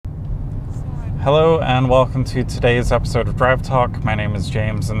Hello and welcome to today's episode of Drive Talk. My name is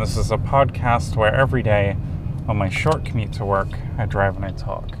James and this is a podcast where every day on my short commute to work, I drive and I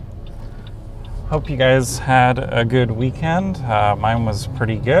talk. Hope you guys had a good weekend. Mine was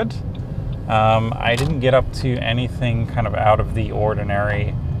pretty good. I didn't get up to anything kind of out of the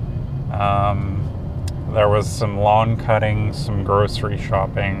ordinary. There was some lawn cutting, some grocery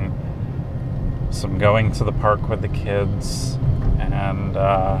shopping, some going to the park with the kids, and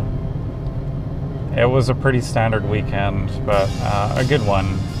it was a pretty standard weekend, but a good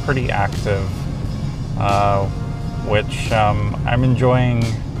one, pretty active, which I'm enjoying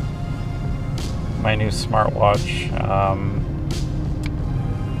my new smartwatch.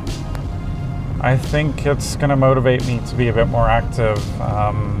 I think it's going to motivate me to be a bit more active,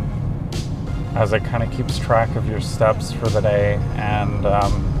 as it kind of keeps track of your steps for the day, and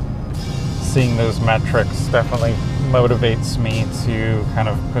seeing those metrics definitely motivates me to kind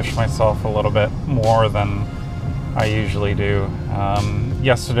of push myself a little bit more than I usually do.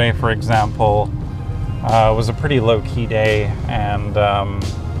 Yesterday, for example, was a pretty low-key day, and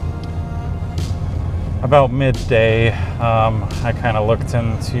about midday, I kind of looked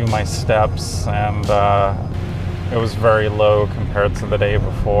into my steps, and it was very low compared to the day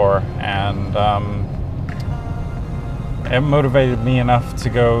before, and it motivated me enough to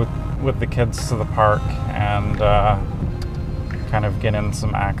go with the kids to the park and kind of get in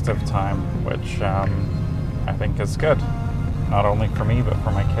some active time, which I think is good, not only for me but for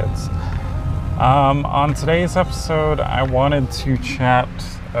my kids. On today's episode, I wanted to chat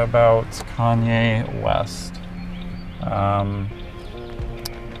about Kanye West.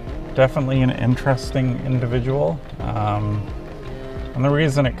 Definitely an interesting individual, and the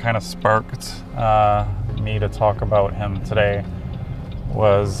reason it kind of sparked me to talk about him today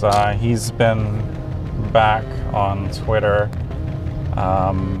was he's been back on Twitter,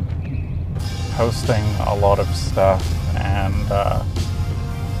 posting a lot of stuff, and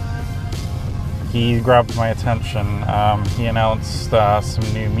he grabbed my attention. He announced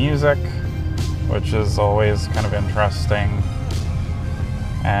some new music, which is always kind of interesting,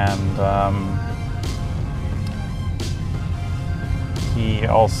 and he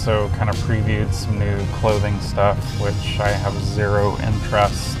also kind of previewed some new clothing stuff, which I have zero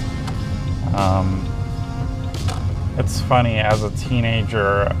interest. It's funny, as a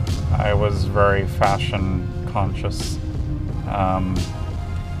teenager, I was very fashion conscious. I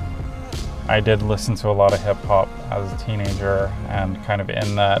did listen to a lot of hip hop as a teenager, and kind of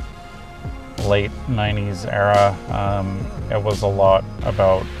in that late 90s era, it was a lot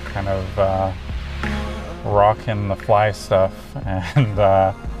about kind of rocking the fly stuff, and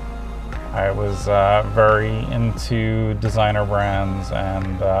I was very into designer brands,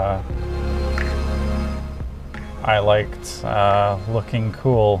 and I liked looking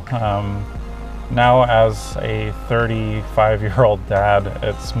cool. Now, as a 35-year-old dad,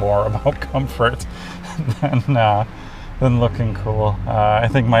 it's more about comfort than looking cool. I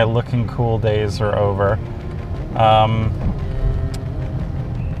think my looking cool days are over.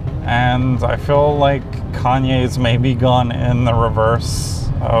 And I feel like Kanye's maybe gone in the reverse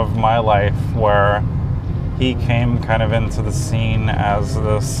of my life, where he came kind of into the scene as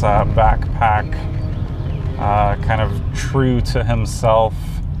this backpack, kind of true to himself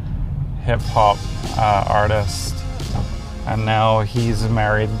hip-hop artist, and now he's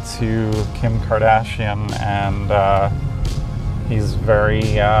married to Kim Kardashian, and he's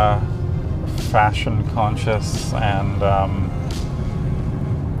very fashion conscious, and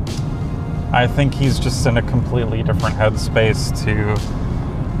I think he's just in a completely different headspace to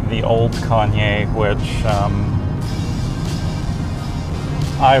the old Kanye, which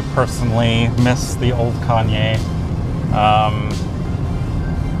I personally miss the old Kanye.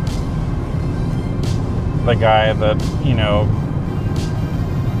 The guy that, you know,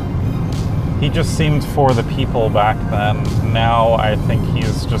 he just seemed for the people back then. Now I think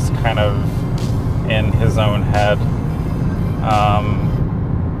he's just kind of in his own head.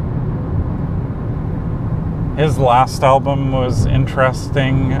 His last album was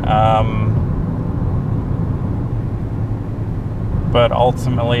interesting, but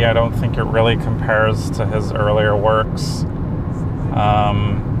ultimately I don't think it really compares to his earlier works.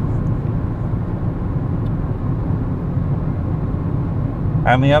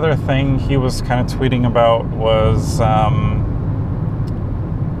 And the other thing he was kind of tweeting about was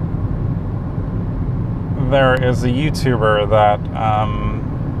there is a YouTuber that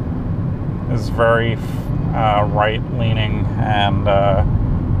is very right-leaning, and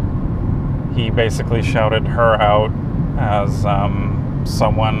he basically shouted her out as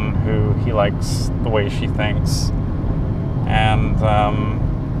someone who he likes the way she thinks. And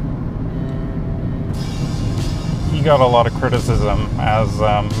he got a lot of criticism, as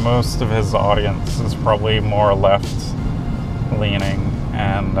most of his audience is probably more left-leaning,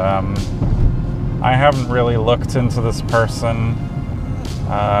 and I haven't really looked into this person,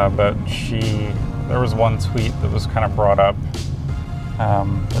 but there was one tweet that was kind of brought up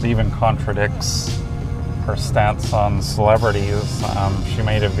that even contradicts her stance on celebrities. She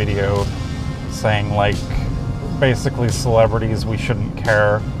made a video saying, like, basically celebrities, we shouldn't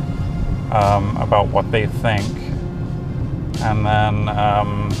care about what they think. And then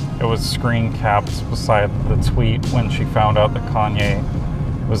it was screen capped beside the tweet when she found out that Kanye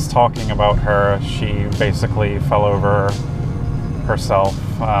was talking about her. She basically fell over herself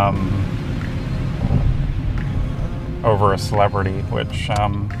over a celebrity, which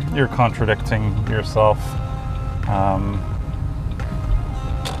you're contradicting yourself.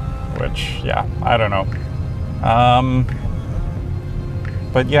 Which, yeah, I don't know.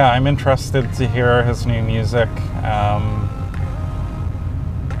 But yeah, I'm interested to hear his new music.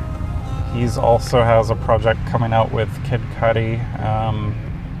 He's also has a project coming out with Kid Cudi.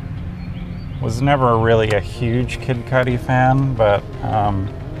 Was never really a huge Kid Cudi fan, but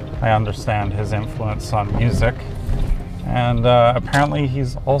I understand his influence on music. And apparently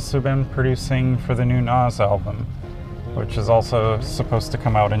he's also been producing for the new Nas album, which is also supposed to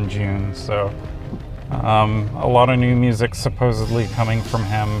come out in June. So a lot of new music supposedly coming from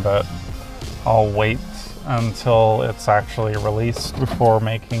him, but I'll wait until it's actually released before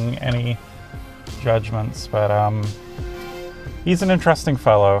making any judgments. But he's an interesting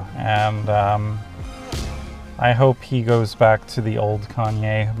fellow, and I hope he goes back to the old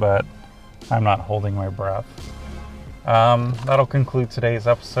Kanye, but I'm not holding my breath. That'll conclude today's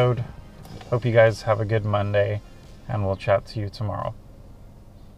episode. Hope you guys have a good Monday, and we'll chat to you tomorrow.